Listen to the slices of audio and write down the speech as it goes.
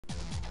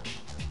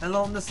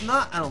Hello, Mr.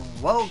 Nut, and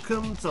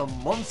welcome to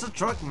Monster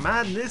Truck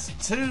Madness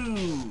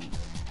 2!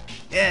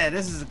 Yeah,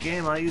 this is a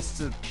game I used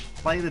to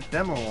play the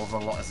demo of a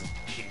lot as a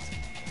kid.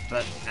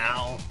 But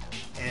now,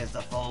 here's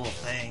the full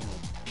thing.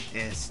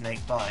 Here's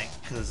Snakebite,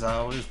 because I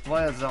always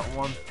play as that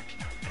one.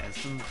 There's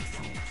some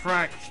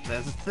tracks,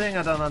 there's a thing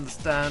I don't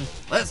understand.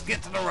 Let's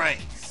get to the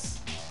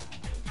race!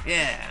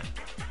 Yeah.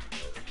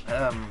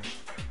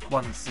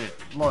 Once it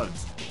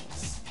loads, of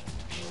course.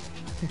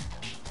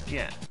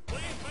 Yeah.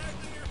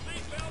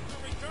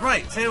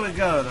 Right, here we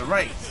go, the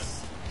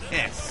race.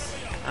 Yes.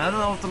 I don't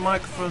know if the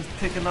microphone's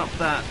picking up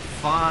that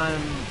fine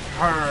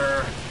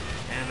purr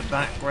in the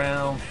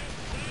background.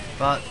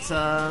 But,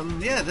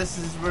 yeah, this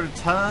is the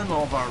return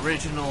of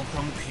original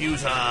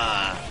computer.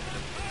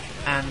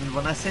 And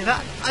when I say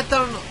that, I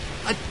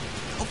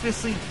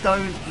obviously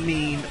don't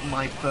mean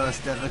my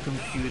first ever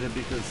computer,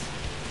 because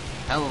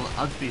hell,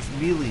 I'd be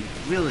really,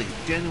 really,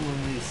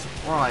 genuinely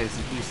surprised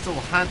if we still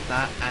had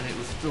that and it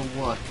was still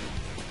working.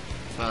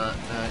 But,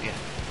 yeah.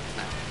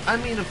 I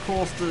mean, of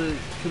course, the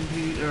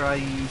computer I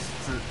used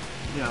to,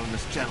 when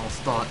this channel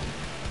started.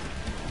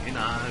 You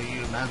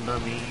remember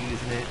me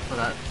using it for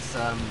that,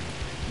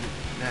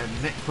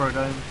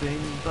 Necrodome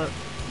thing, but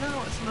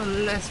now it's in a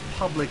less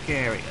public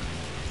area.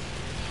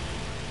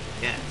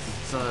 Yes,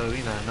 so,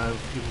 no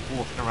people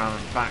walking around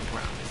in the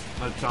background.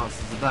 No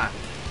chances of that.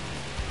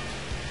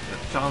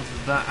 The chances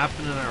of that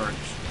happening are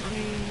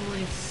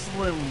extremely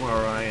slim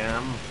where I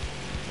am.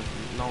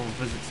 No one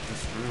visits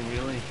this room,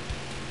 really.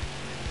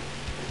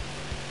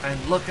 And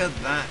look at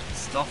that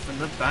stuff in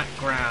the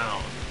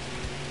background.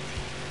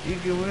 You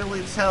can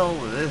really tell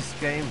that this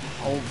game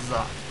holds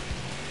up.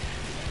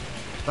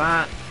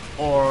 That,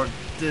 or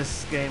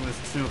this game is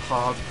too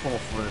hardcore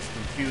for this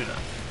computer.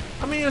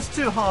 I mean, it's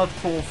too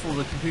hardcore for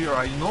the computer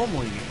I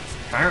normally use,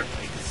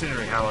 apparently,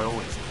 considering how it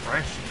always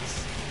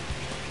crashes.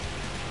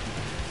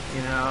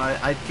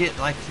 I'd get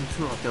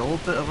into a little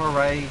bit of a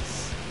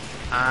race,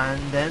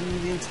 and then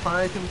the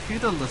entire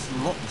computer just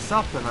locks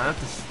up and I have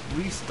to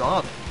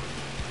restart it.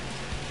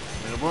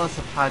 The worst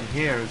I've had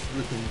here is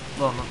looking,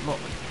 well, not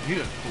the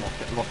computer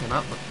locking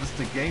up, but just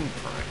the game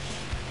crash.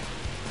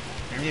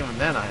 And even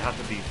then, I had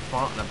to be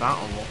farting about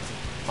a lot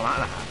for that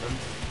to happen.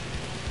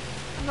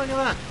 And look at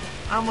that,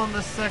 I'm on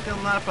the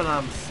second lap and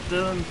I'm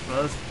still in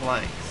first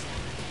place.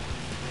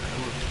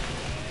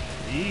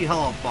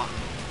 Yeehaw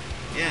button,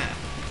 yeah.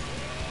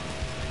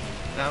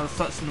 That was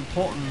such an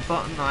important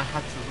button, I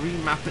had to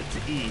remap it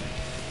to E.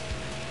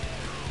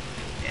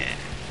 Yeah.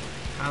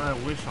 Kinda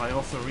wish I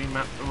also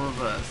remapped the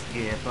reverse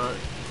gear, but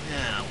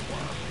yeah,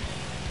 well,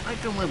 I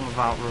can live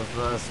without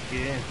reverse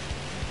gear.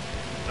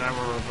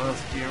 Whatever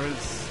reverse gear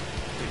is,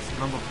 it's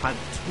number pad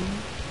 2,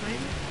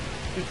 maybe?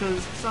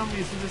 Because for some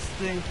reason this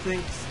thing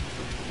thinks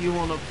you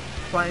want to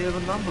play with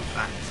a number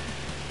pad.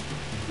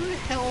 Who the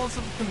hell wants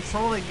to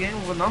control a game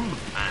with a number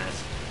pad?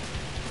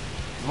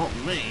 Not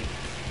me.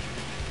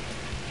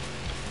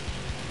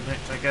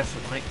 Which I guess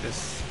would make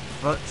this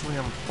virtually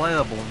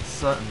unplayable on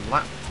certain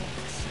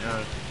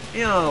laptops,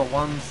 You know, the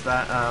ones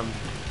that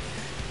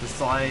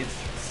decide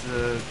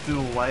to do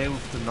away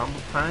with the number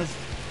pad.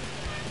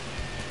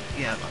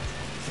 Yeah, those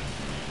ones.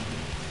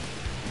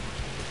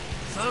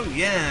 So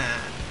yeah,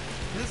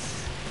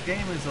 this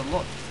game is a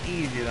lot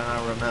easier than I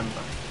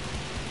remember.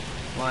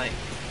 Like,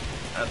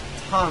 a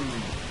ton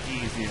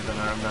easier than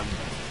I remember.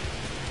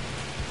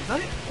 Is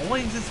I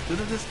always as good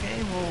at this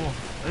game, or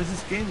is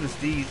this game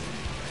just easy?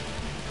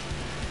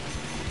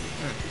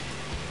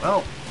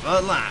 Well,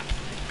 third lap.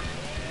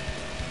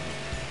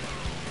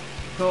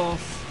 Of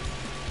course.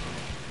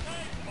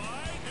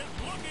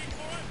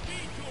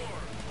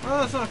 Well,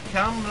 that's okay,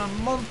 I'm a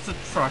monster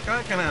truck.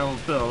 I can handle a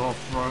bit of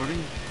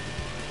off-roading.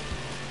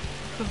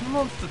 Because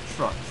monster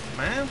trucks,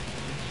 man.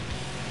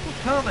 What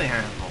can't they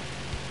handle?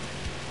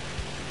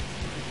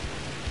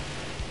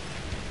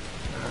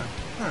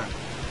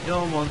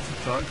 Your monster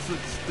trucks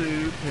look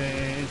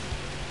stupid.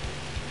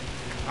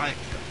 I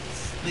got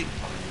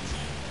Snakebite.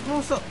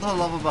 What's that I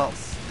love about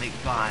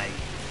Snakebite?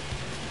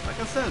 Like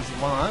I said, it's the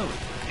one I always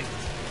picked.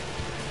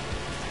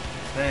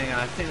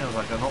 I think there was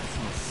like an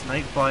option of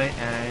Snakebite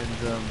and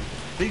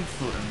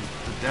Bigfoot in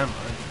the demo.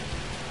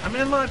 I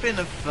mean, it might have been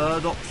a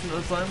third option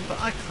or something, but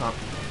I can't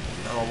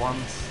remember the other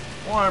ones.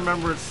 All I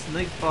remember is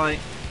Snakebite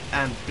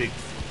and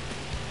Bigfoot.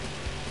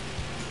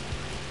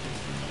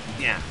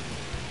 Yeah.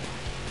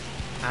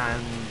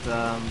 And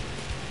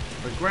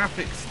the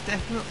graphics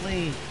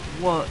definitely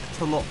worked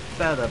a lot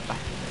better back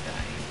in the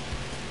day.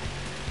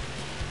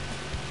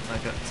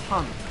 Like a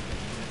ton of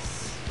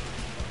this.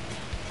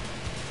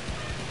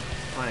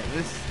 Like,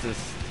 this is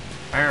just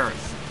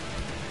embarrassing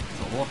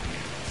to look at.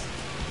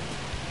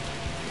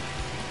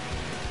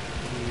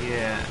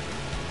 Yeah.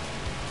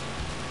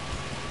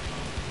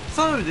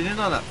 So, did you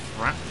know that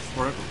Fraps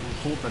wrote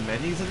the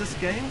menus of this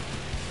game?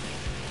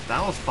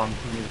 That was fun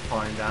for me to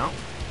find out.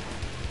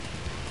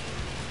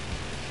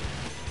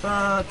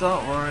 But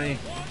don't worry,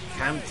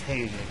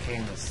 Camtasia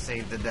came to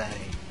save the day.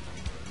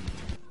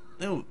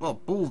 Oh, well,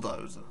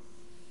 Bulldozer.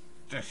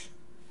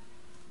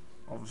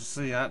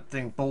 Obviously that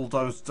thing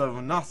bulldozed over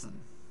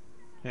nothing.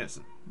 It's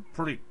a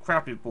pretty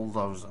crappy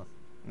bulldozer.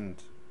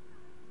 And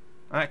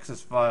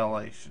access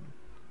violation.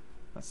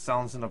 That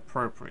sounds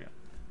inappropriate.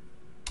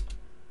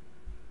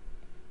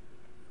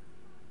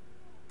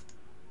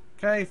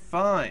 Okay,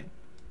 fine.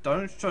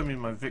 Don't show me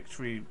my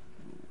victory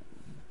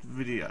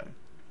video.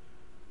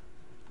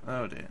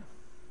 Oh dear.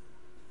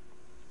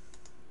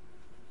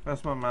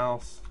 Where's my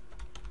mouse?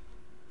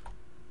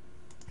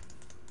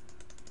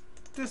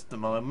 Just a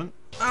moment.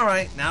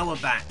 Alright, now we're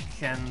back.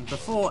 And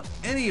before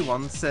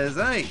anyone says,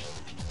 hey,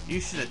 you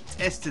should have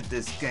tested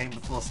this game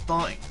before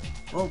starting.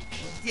 Well,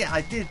 yeah,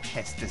 I did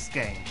test this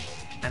game.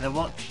 And it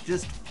worked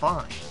just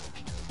fine.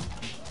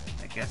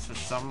 I guess for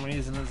some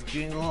reason it's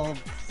getting a lot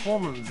of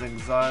performance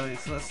anxiety,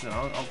 so let's see,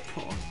 I'll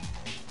put them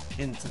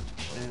into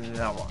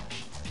that one.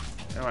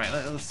 Alright,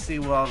 let's see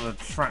what other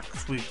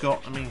tracks we've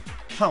got. I mean,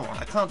 come on,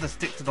 I can't just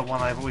stick to the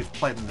one I've always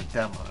played in the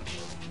demo.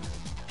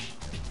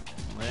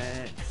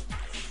 Let's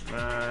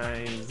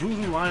try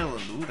Voodoo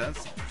Island. Ooh, that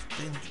sounds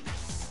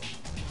dangerous.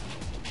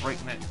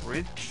 Breakneck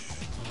Bridge.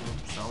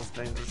 Sounds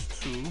dangerous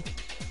too.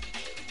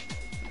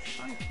 Which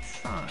should I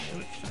try?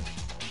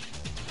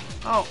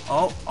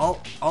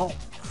 Oh.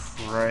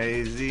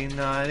 Crazy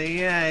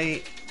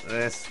 98.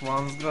 This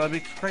one's gotta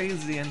be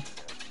crazy, and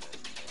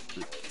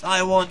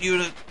I want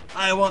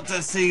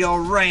to see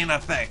your rain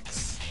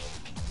effects.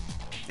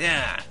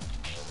 Yeah.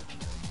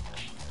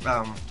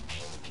 Now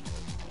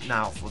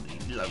for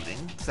the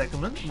loading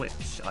segment,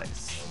 which I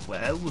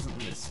swear wasn't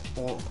this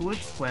awkward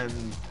when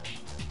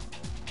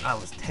I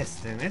was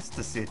testing this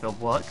to see if it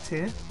worked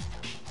here.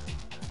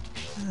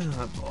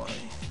 Oh boy.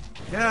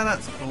 Yeah,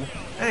 that's cool.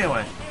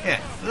 Anyway,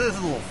 yeah, there's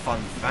a little fun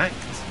fact.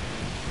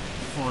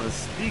 For the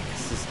speaker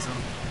system,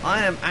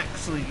 I am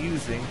actually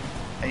using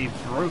a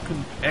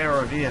broken pair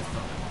of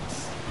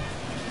earphones.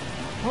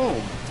 Oh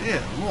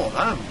dear lord,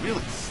 I'm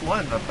really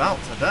sliding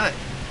about today.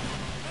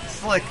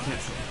 It's like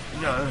it's,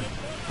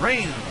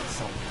 raining or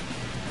something.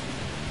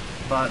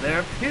 But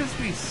there appears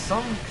to be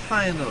some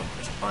kind of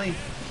type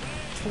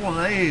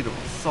tornado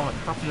or something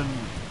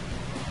happening,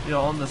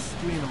 on the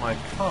screen of my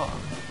car.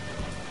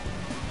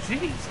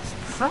 Jesus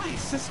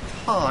Christ, this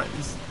car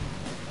is...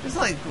 It's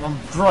like I'm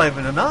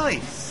driving on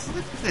ice.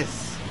 Look at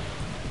this.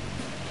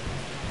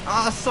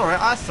 Sorry.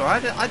 I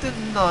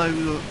didn't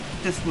know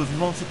this was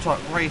monster truck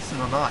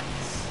racing on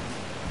ice.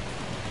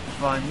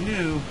 If I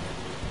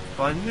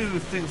knew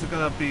things were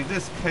gonna be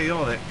this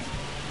chaotic,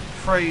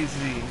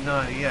 crazy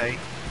 98,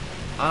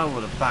 I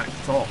would have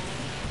backed off.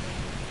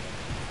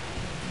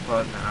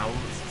 But now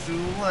it's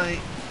too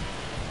late.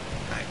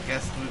 I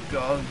guess we've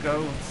gotta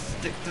go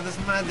stick to this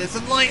madness.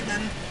 And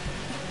lightning!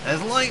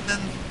 There's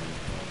lightning!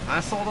 I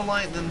saw the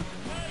lightning.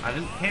 I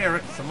didn't hear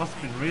it, so it must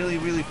have been really,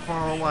 really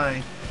far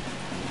away.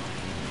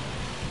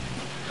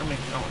 I mean,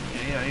 come on,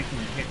 you can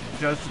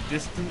judge the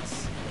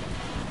distance.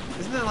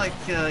 Isn't it like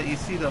you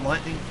see the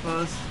lightning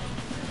first,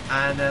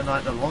 and then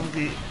like the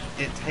longer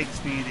it takes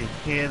for you to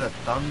hear the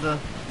thunder,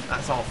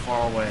 that's how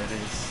far away it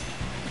is.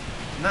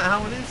 Isn't that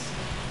how it is?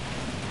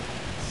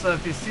 So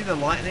if you see the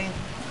lightning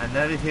and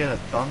never hear the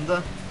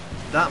thunder,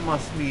 that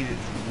must mean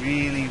it's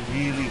really,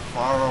 really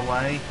far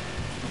away.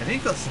 And he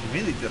got some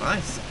really good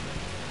eyesight.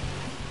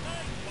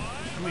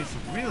 I mean,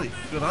 some really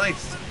good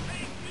eyesight.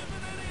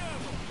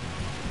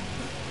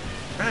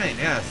 Right,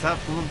 yes, that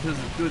blimp is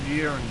a good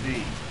year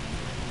indeed.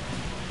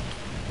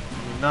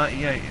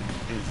 98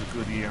 is a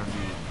good year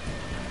indeed.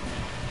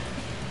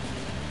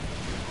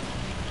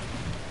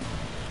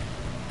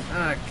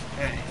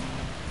 Okay.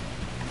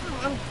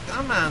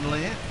 I'm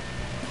handling it.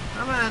 I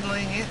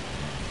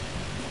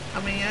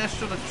mean, yeah,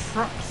 sure, the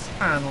truck's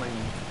handling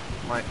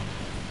like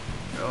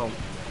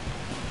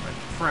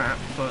crap,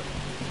 but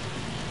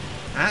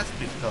that's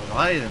because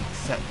I didn't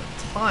set the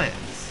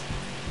tires.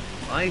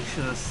 I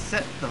should have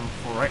set them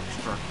for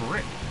extra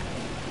grip,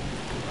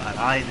 but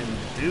I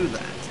didn't do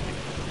that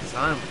because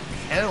I'm a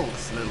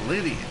careless little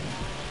idiot.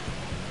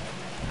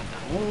 And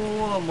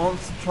all the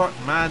Monster Truck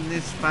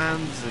Madness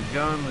fans are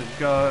going to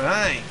go,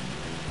 hey,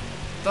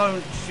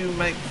 don't you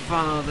make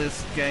fun of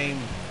this game.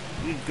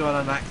 We've got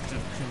an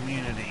active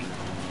community.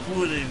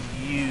 What have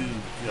you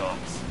got?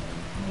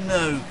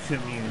 No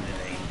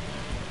community.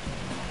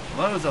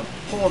 Those are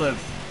porta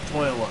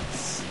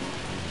toilets.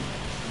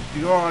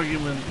 Your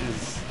argument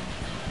is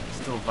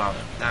still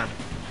valid. Damn it.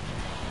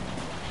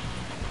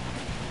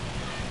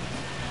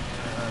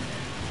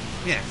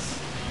 Yes,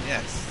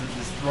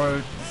 this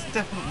road is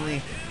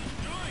definitely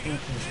in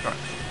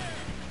construction.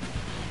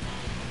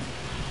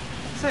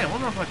 Say, I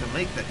wonder if I can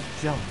make that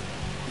jump.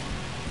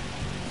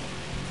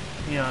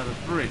 The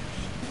bridge.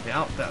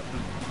 The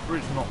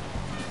bridge not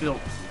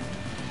built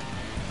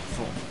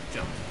sort of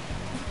jump.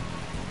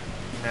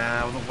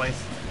 Nah,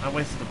 I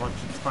wasted a bunch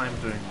of time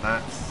doing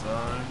that,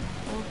 so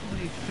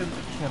probably shouldn't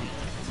attempt it.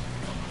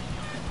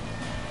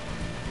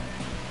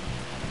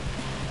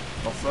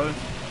 Also,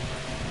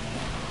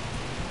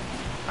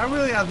 I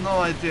really have no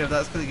idea if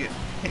that's going to get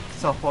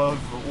picked up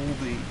over all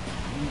the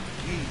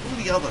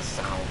other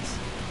sounds,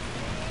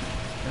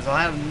 because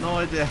I have no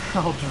idea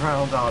how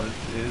drowned out it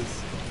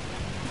is.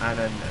 And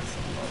then there's a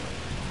lot of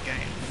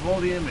game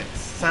volume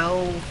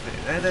itself,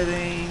 its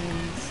editing,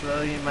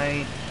 so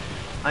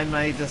I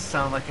may just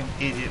sound like an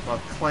idiot by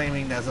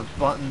claiming there's a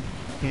button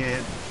here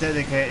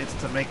dedicated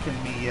to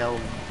making me yell,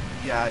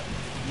 yeah,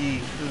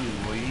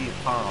 yee-hoo or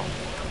yee-haw.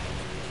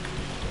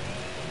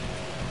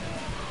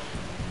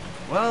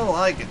 Well,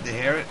 I get to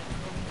hear it,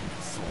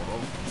 sort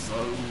of,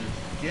 so,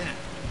 yeah.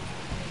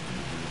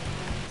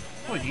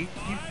 Well, you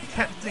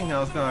kept thinking I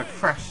was going to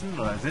crash into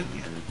those, didn't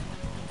you?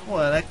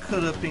 Well, there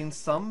could have been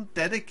some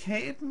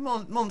dedicated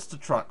monster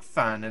truck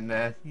fan in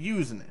there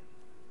using it.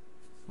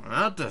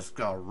 I just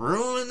got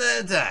ruined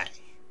their day.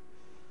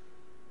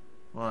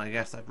 Well, I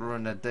guess I've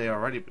ruined their day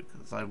already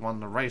because I won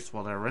the race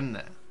while they were in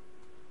there.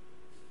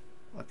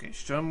 Okay,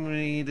 show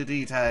me the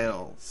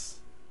details.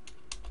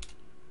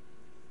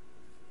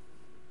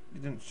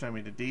 You didn't show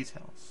me the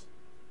details.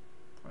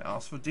 I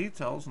asked for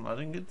details and I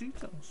didn't get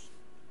details.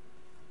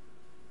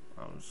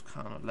 I was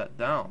kind of let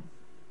down.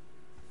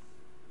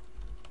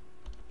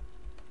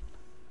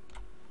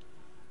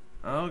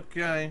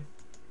 Okay.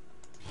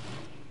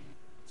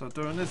 So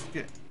during this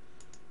game...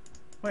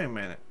 Wait a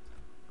minute.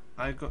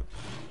 I got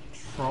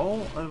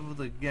control over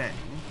the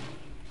game,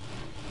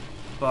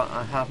 but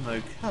I have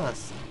no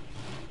cursor.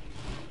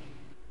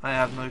 I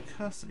have no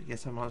cursor,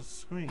 yet I'm on the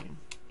screen.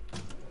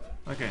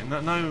 Okay,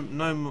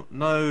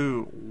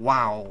 no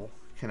WoW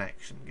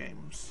connection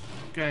games.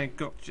 Okay,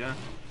 gotcha.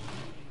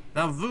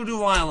 Now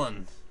Voodoo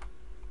Island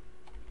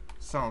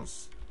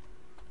sounds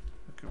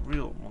like a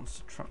real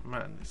monster truck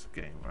man. This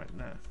game right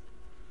now.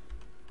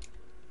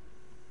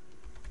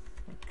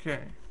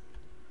 Okay.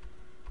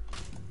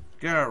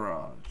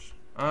 Garage.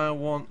 I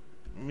want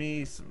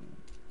me some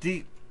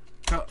deep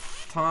cut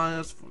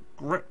tires for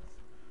grip.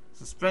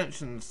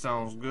 Suspension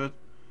sounds good.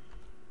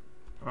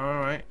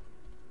 Alright.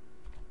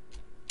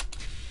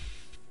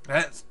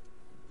 Let's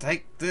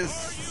take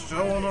this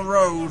show on the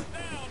road.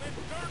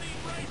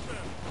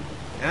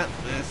 Yep,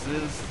 this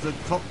is the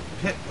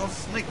cockpit of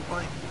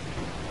Snakebite.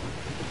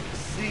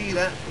 See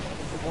that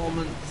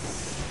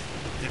performance?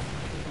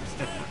 It's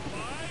different.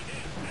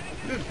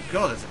 Good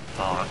God, is it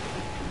dark?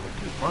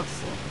 Good mud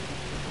slot.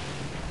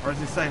 Or is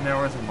he saying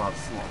there is a mud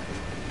slot?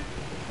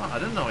 Oh, I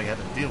didn't know he had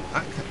to deal with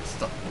that kind of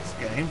stuff in this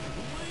game.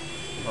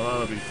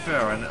 Although to be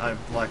fair,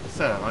 like I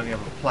said, I've only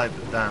ever played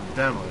the damn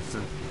demo,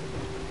 so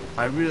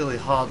I really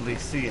hardly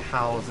see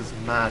how this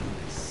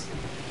madness.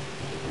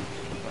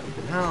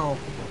 But now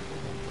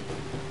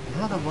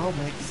the world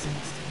makes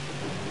sense to me.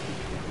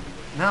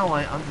 Now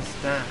I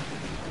understand.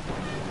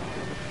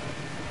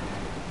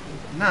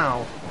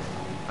 Now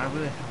I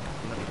really have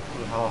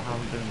to how I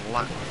haven't been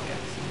lucky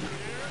yet.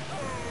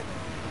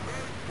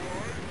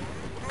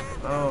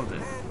 Oh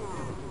dear.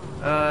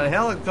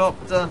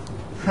 Helicopter.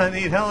 I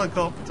need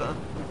helicopter.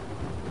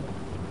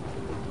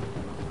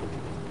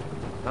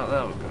 Oh,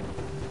 there we go.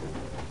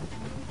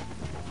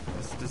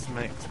 This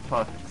makes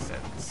perfect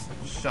sense.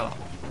 Shut up.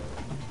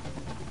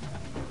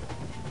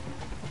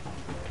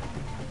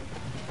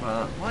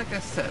 Like I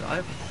said,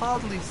 I've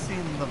hardly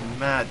seen the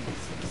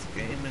madness in this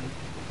game, and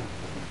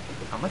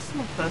am I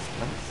still in first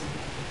place?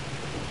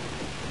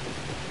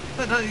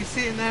 But no, you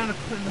see it there in the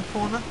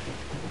corner?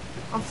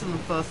 I'm still in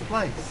first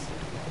place.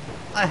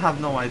 I have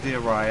no idea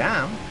where I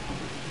am,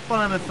 but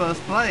I'm in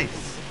first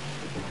place.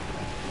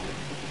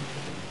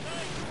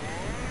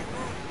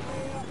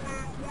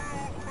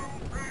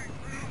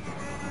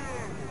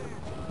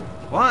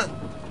 What?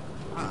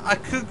 I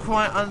could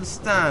quite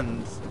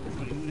understand.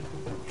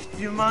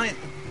 Do you mind?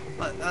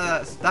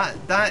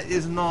 That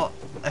is not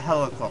a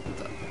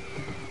helicopter.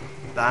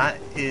 That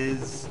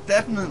is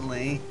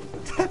definitely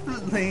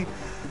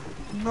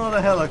not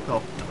a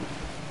helicopter.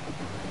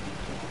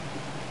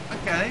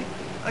 Okay.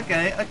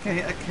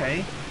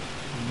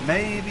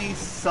 Maybe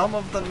some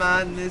of the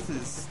madness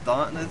is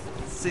starting to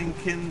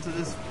sink into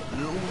this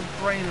little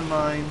brain of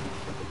mine.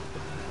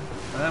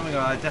 There we go.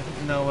 I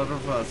definitely know what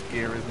reverse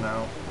gear is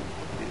now.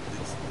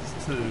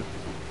 It's 2.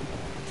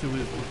 2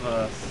 is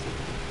reverse.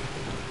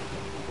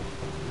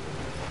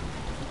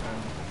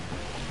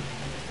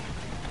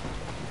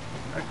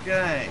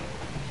 Okay,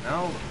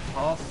 now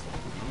pass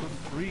number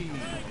 3.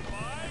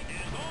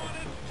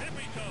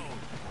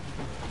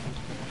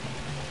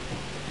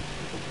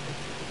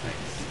 I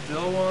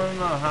still want to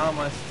know how am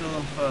I still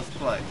in first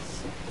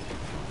place.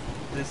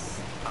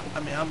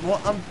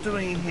 What I'm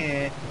doing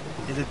here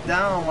is a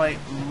downright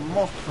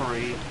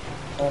mockery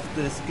of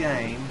this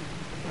game.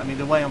 I mean,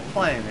 the way I'm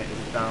playing it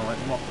is a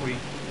downright mockery.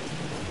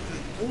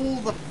 All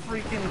the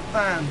freaking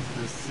fans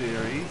of this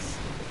series,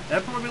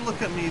 they'll probably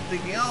look at me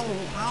thinking, oh,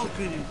 how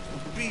could you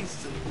be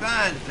so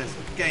bad at this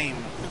game?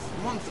 This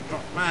Monster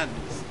Truck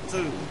Madness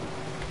too.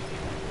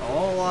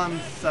 All I'm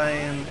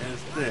saying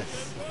is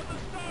this.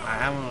 I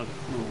haven't a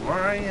clue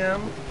where I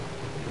am.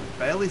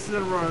 Barely see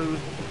the road.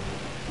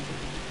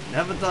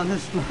 Never done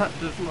this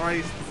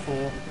race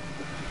before.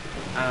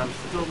 And I'm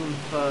still in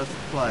first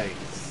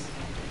place.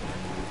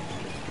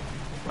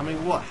 I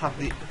mean, what? Have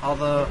the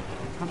other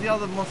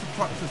monster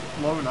trucks just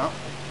blown up?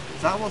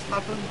 Is that what's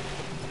happened?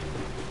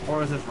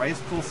 Or is this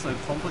race course so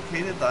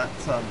complicated that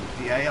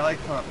the AI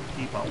can't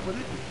keep up with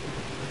it?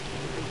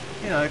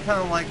 You know,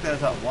 kind of like there's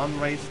that one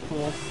race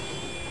course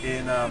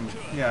in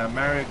yeah,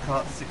 Mario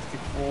Kart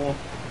 64.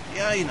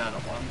 Yeah, you know the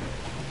one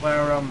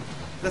where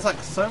there's like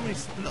so many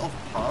split off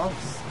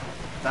paths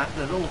that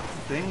the little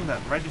thing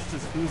that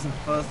registers who's in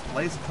first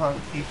place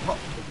can't keep up,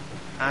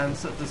 and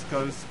so it just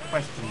goes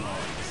question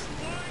marks.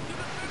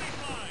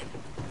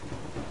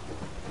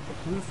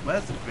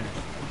 Where's the finish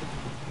line?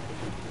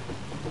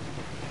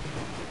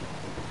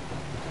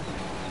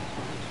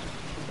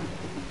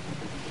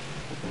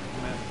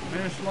 Where's the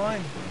finish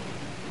line?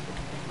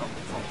 Not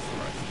the top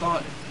where I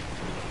started.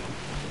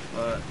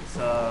 But,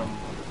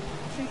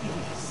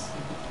 jeez.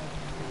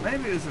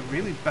 Maybe it was a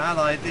really bad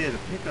idea to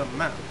pick a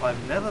map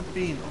I've never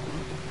been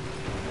on,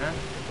 yeah?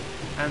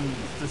 And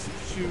just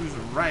choose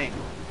a rank,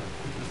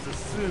 just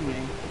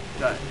assuming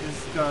that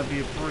it's gonna be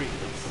a breeze.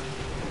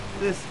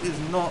 This is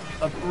not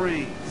a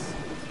breeze.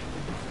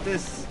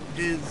 This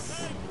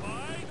is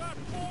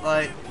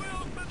like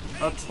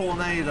a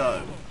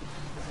tornado.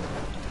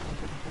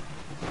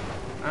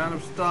 And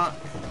I'm stuck.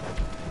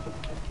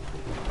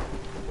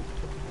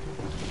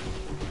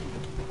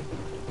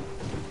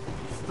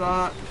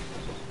 Stuck.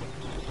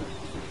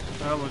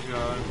 There we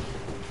go.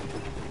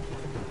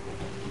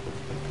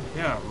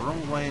 Yeah,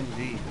 wrong way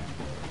indeed.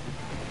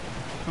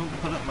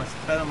 Couldn't put it much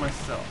better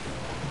myself.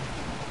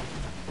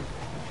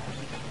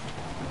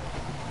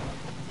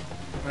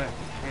 Right.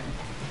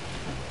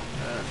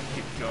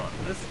 Keep going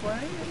this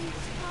way and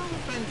I'll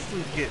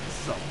eventually get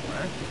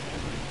somewhere.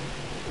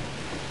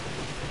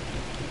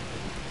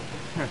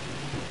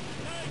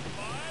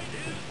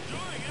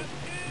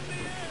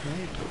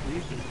 Okay,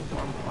 please just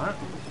one lap.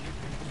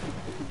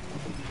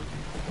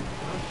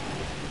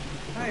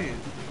 Hey,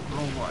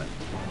 wrong way.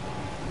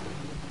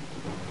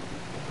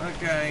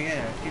 Okay,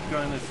 yeah, keep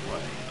going this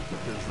way.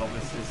 Because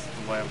obviously this is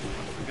the way I'm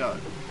supposed to go.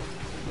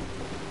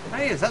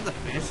 Hey, is that the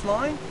finish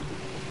line?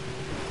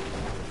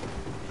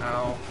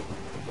 Ow.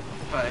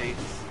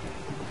 Face.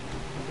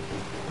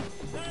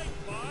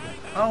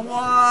 I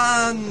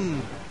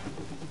won!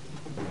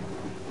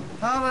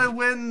 How did I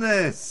win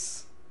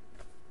this?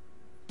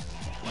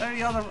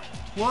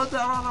 Were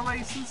there other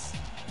races?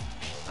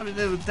 I mean,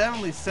 it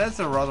definitely says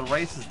there were other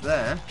races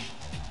there.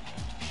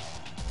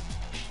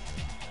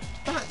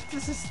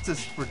 This is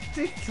just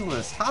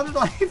ridiculous. How did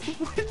I even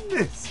win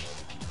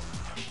this?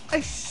 I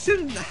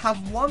shouldn't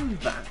have won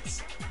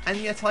that, and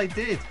yet I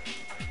did.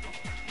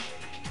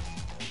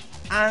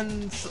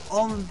 And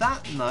on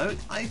that note,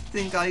 I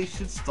think I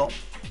should stop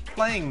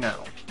playing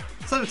now.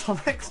 So till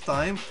next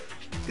time,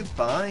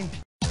 goodbye.